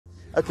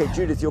OK,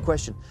 Judith, your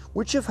question.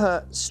 Which of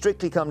her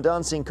Strictly Come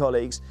Dancing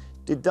colleagues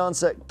did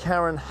dancer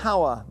Karen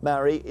Hauer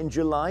marry in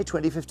July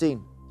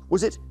 2015?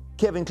 Was it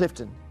Kevin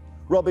Clifton,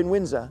 Robin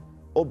Windsor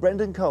or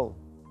Brendan Cole?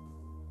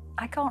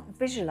 I can't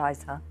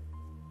visualise her.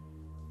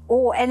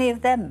 Or any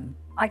of them.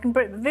 I can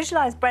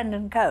visualise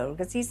Brendan Cole,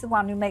 because he's the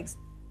one who makes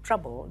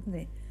trouble, isn't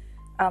he?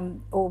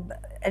 Or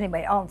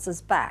anyway,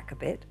 answers back a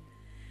bit.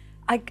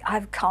 I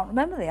can't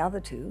remember the other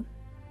two.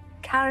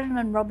 Karen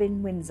and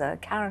Robin Windsor,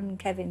 Karen,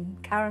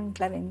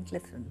 Clevin,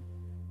 Clifton.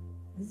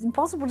 It's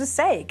impossible to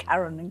say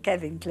Karen and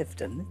Kevin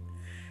Clifton.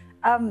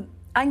 I'm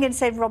going to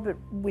say Robin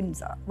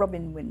Windsor.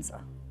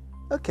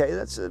 OK,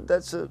 that's a...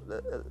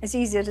 It's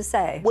easier to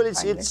say. Well,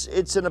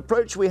 it's an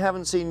approach we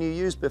haven't seen you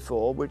use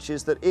before, which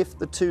is that if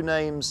the two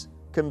names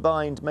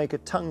combined make a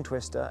tongue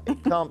twister,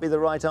 it can't be the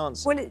right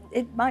answer. Well,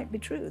 it might be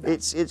true.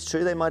 It's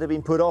true. They might have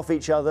been put off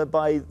each other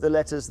by the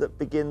letters that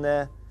begin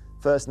their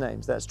first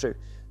names. That's true.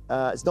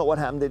 It's not what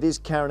happened. It is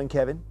Karen and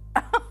Kevin.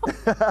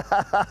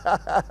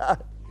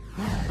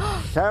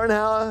 Karen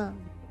Hauer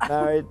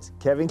married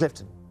Kevin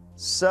Clifton.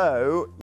 So